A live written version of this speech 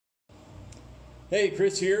Hey,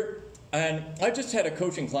 Chris here. And I just had a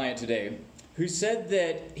coaching client today who said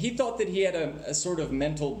that he thought that he had a sort of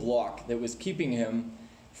mental block that was keeping him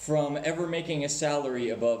from ever making a salary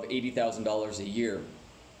above $80,000 a year.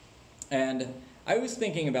 And I was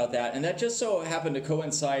thinking about that, and that just so happened to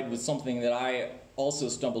coincide with something that I also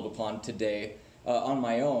stumbled upon today on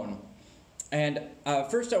my own. And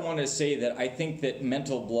first I want to say that I think that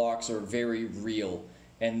mental blocks are very real,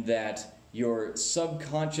 and that your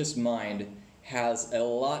subconscious mind has a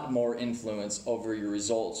lot more influence over your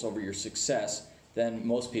results, over your success, than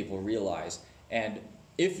most people realize. And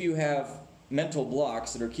if you have mental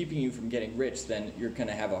blocks that are keeping you from getting rich, then you're going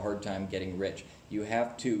to have a hard time getting rich. You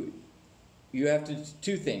have to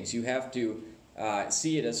two things. You have to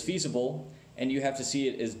see it as feasible, and you have to see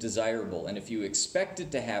it as desirable. And if you expect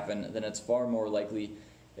it to happen, then it's far more likely.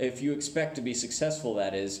 If you expect to be successful,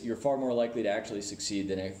 that is, you're far more likely to actually succeed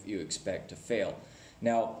than if you expect to fail.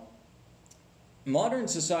 Now, modern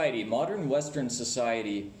society, modern Western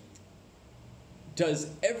society, does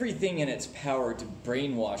everything in its power to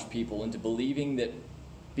brainwash people into believing that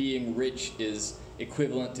being rich is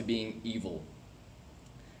equivalent to being evil.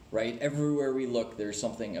 Right? Everywhere we look, there's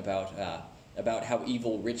something about how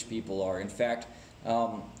evil rich people are. In fact,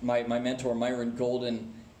 my mentor Myron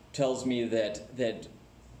Golden tells me that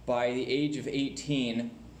by the age of 18,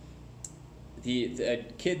 a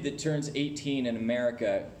kid that turns 18 in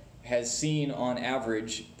America has seen, on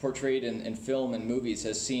average, portrayed in film and movies,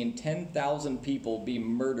 has seen 10,000 people be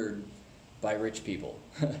murdered by rich people.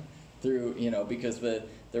 Through, because the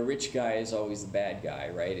rich guy is always the bad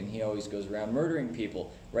guy, right? And he always goes around murdering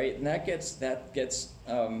people, right? And that gets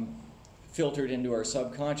filtered into our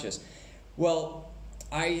subconscious. Well,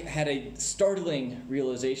 I had a startling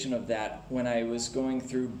realization of that when I was going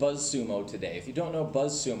through BuzzSumo today. If you don't know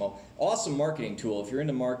BuzzSumo, awesome marketing tool. If you're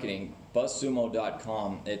into marketing,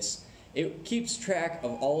 buzzsumo.com. It keeps track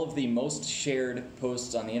of all of the most shared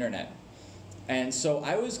posts on the internet. And so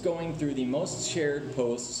I was going through the most shared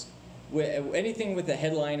posts, anything with a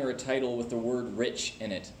headline or a title with the word rich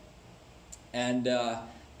in it. And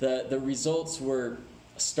the results were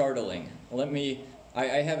startling. I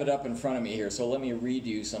have it up in front of me here, so let me read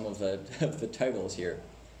you some of the titles here.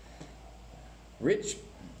 Rich,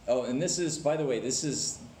 and this is, by the way,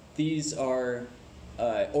 these are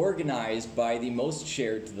organized by the most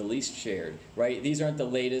shared to the least shared, right? These aren't the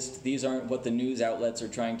latest. These aren't what the news outlets are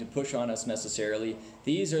trying to push on us necessarily.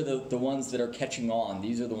 These are the ones that are catching on.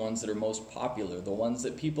 These are the ones that are most popular, the ones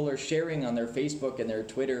that people are sharing on their Facebook and their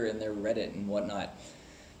Twitter and their Reddit and whatnot.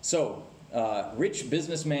 So, rich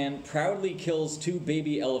businessman proudly kills 2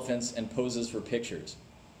 baby elephants and poses for pictures.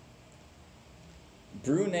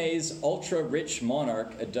 Brunei's ultra-rich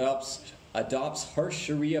monarch adopts harsh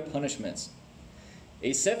Sharia punishments.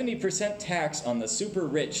 A 70% tax on the super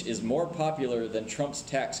rich is more popular than Trump's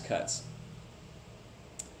tax cuts.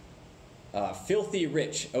 Filthy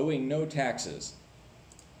rich owing no taxes.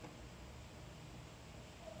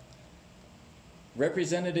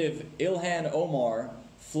 Representative Ilhan Omar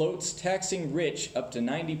floats taxing rich up to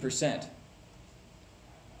 90%.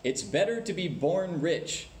 It's better to be born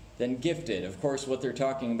rich than gifted. Of course, what they're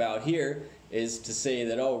talking about here is to say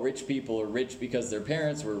that, oh, rich people are rich because their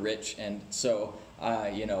parents were rich, and so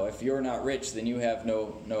if you're not rich, then you have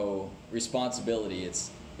no responsibility.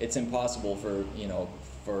 It's impossible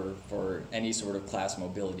for any sort of class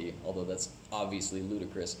mobility, although that's obviously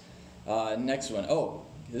ludicrous. Next one. Oh,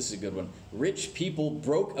 this is a good one. Rich people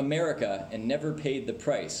broke America and never paid the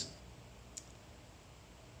price.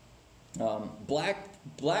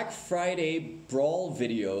 Black Friday brawl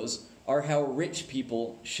videos are how rich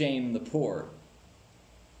people shame the poor.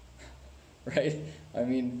 Right? I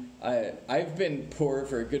mean, I've been poor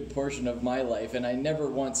for a good portion of my life, and I never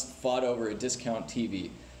once fought over a discount TV.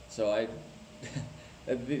 So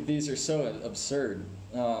these are so absurd.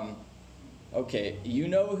 Okay, you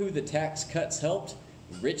know who the tax cuts helped?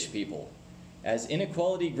 Rich people. As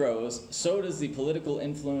inequality grows, so does the political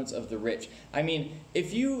influence of the rich. I mean,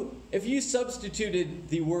 if you substituted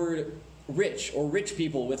the word rich or rich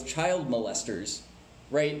people with child molesters,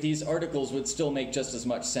 right, these articles would still make just as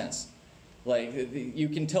much sense. Like, you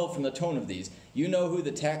can tell from the tone of these. You know who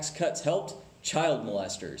the tax cuts helped? Child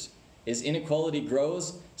molesters. As inequality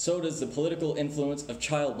grows, so does the political influence of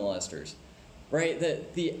child molesters. Right?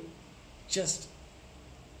 The just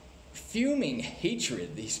fuming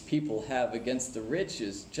hatred these people have against the rich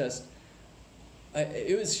is just,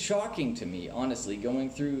 it was shocking to me, honestly, going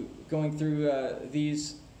through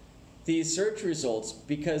these search results,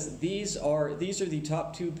 because these are the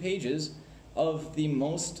top 2 pages of the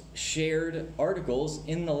most shared articles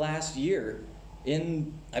in the last year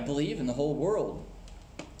I believe, in the whole world.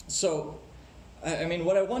 So I mean,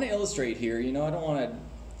 what I want to illustrate here, you know, I don't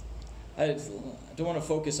want to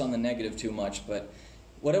focus on the negative too much, but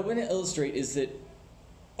what I want to illustrate is that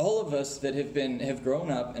all of us that have grown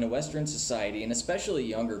up in a Western society, and especially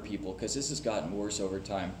younger people, because this has gotten worse over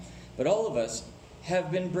time, but all of us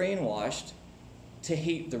have been brainwashed to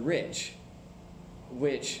hate the rich,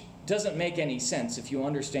 which doesn't make any sense if you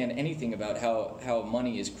understand anything about how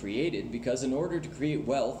money is created, because in order to create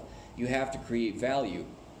wealth, you have to create value,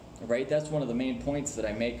 right? That's one of the main points that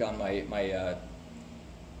I make on my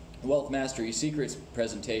Wealth Mastery Secrets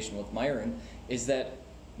presentation with Myron, is that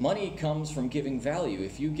money comes from giving value.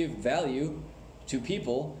 If you give value to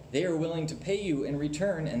people, they are willing to pay you in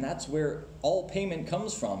return, and that's where all payment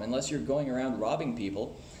comes from, unless you're going around robbing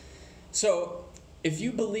people. So if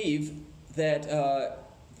you believe that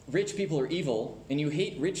rich people are evil and you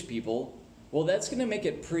hate rich people, well, that's going to make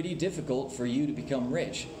it pretty difficult for you to become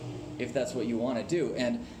rich, if that's what you want to do.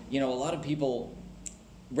 And you know, a lot of people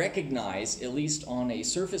recognize, at least on a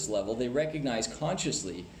surface level, they recognize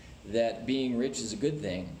consciously that being rich is a good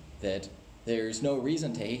thing, that there's no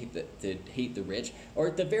reason to hate the rich, or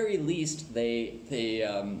at the very least they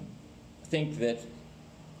think that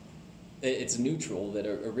it's neutral, that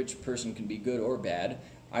a rich person can be good or bad.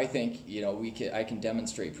 I think, you know, I can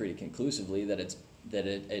demonstrate pretty conclusively that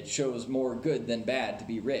it shows more good than bad to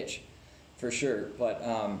be rich, for sure. But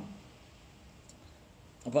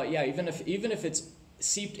yeah, even if it's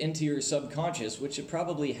seeped into your subconscious, which it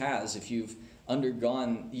probably has if you've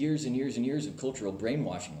undergone years and years and years of cultural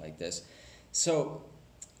brainwashing like this, so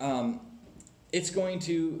it's going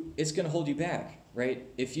to hold you back, right?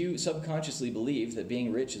 If you subconsciously believe that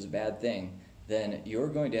being rich is a bad thing, then you're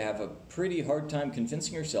going to have a pretty hard time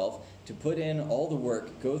convincing yourself to put in all the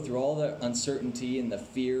work, go through all the uncertainty and the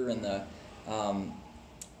fear and the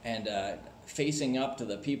facing up to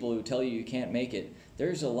the people who tell you can't make it.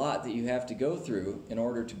 There's a lot that you have to go through in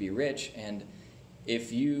order to be rich, and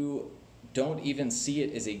if you don't even see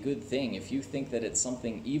it as a good thing, if you think that it's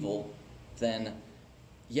something evil, then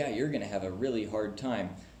yeah, you're going to have a really hard time.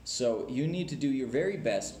 So you need to do your very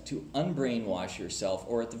best to unbrainwash yourself,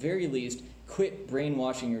 or at the very least, quit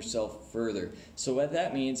brainwashing yourself further. So what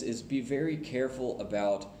that means is be very careful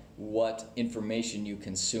about what information you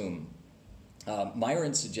consume.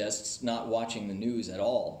 Myron suggests not watching the news at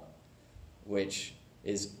all, which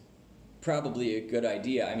is probably a good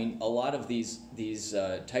idea. I mean, a lot of these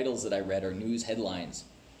titles that I read are news headlines,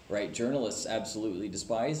 right? Journalists absolutely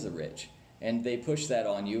despise the rich, and they push that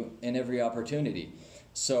on you in every opportunity.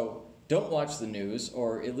 So don't watch the news,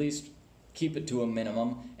 or at least keep it to a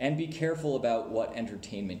minimum, and be careful about what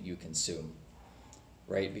entertainment you consume,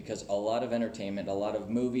 right? Because a lot of entertainment, a lot of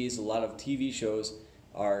movies, a lot of TV shows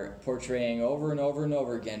are portraying over and over and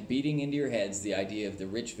over again, beating into your heads the idea of the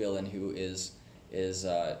rich villain who is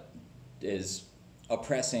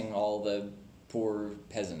oppressing all the poor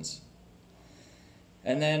peasants.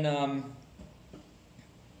 And then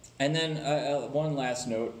one last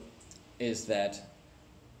note is that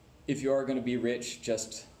if you are going to be rich,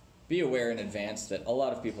 just be aware in advance that a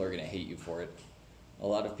lot of people are going to hate you for it. A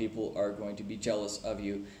lot of people are going to be jealous of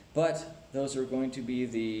you, but those are going to be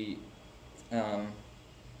the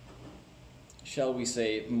shall we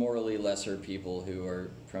say, morally lesser people who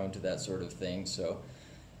are prone to that sort of thing. So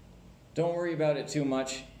don't worry about it too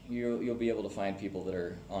much. You'll be able to find people that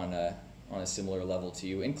are on a similar level to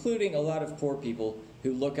you, including a lot of poor people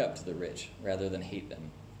who look up to the rich rather than hate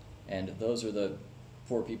them. And those are the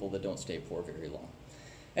poor people that don't stay poor very long.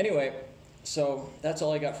 Anyway, so that's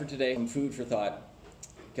all I got for today. Some food for thought.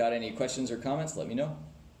 Got any questions or comments? Let me know.